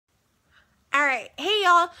Alright, hey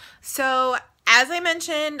y'all. So as I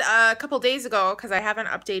mentioned a couple days ago, because I haven't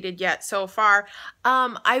updated yet so far,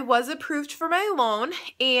 I was approved for my loan,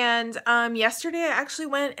 and yesterday I actually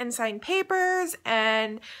went and signed papers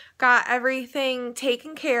and got everything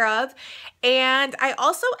taken care of. And I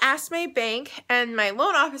also asked my bank and my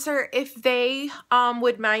loan officer if they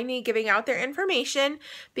would mind me giving out their information,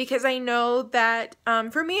 because I know that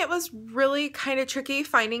for me it was really kind of tricky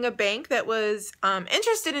finding a bank that was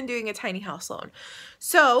interested in doing a tiny house loan.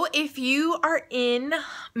 So if you are in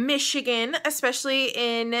Michigan, especially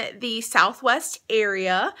in the Southwest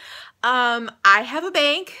area, I have a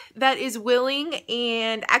bank that is willing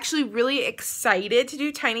and actually really excited to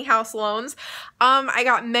do tiny house loans. I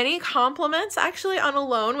got many compliments actually on a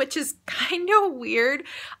loan, which is kind of weird.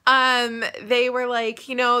 They were like,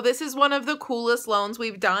 you know, this is one of the coolest loans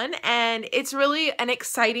we've done, and it's really an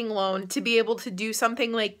exciting loan to be able to do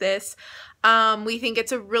something like this. We think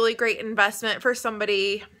it's a really great investment for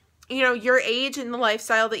somebody, you know, your age and the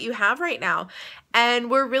lifestyle that you have right now.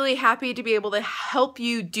 And we're really happy to be able to help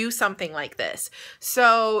you do something like this.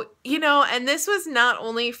 So, you know, and this was not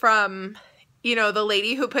only from, you know, the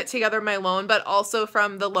lady who put together my loan, but also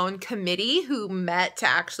from the loan committee who met to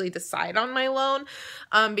actually decide on my loan,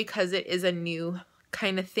 because it is a new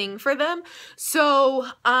kind of thing for them. So,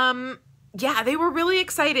 yeah, they were really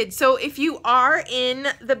excited. So if you are in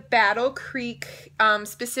the Battle Creek,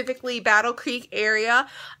 specifically Battle Creek area,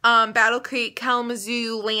 Battle Creek,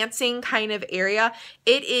 Kalamazoo, Lansing kind of area,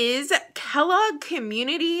 it is Kellogg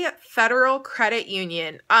Community Federal Credit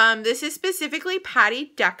Union. This is specifically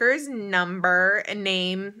Patty Decker's number and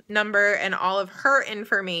name, number, and all of her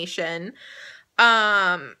information.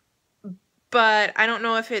 But I don't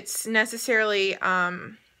know if it's necessarily,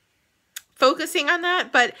 focusing on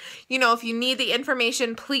that, but you know, if you need the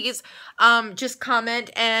information, please just comment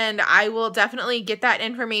and I will definitely get that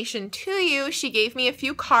information to you. She gave me a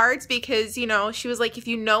few cards because, you know, she was like, if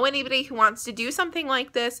you know anybody who wants to do something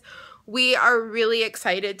like this, we are really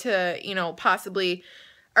excited to, you know, possibly,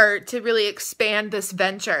 or to really expand this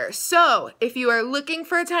venture. So if you are looking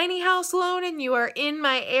for a tiny house loan and you are in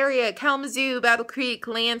my area, Kalamazoo, Battle Creek,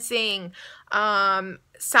 Lansing,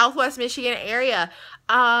 Southwest Michigan area,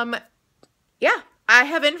 yeah, I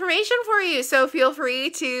have information for you. So feel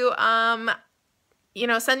free to, you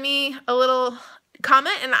know, send me a little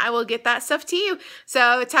comment and I will get that stuff to you.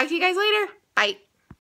 So talk to you guys later. Bye.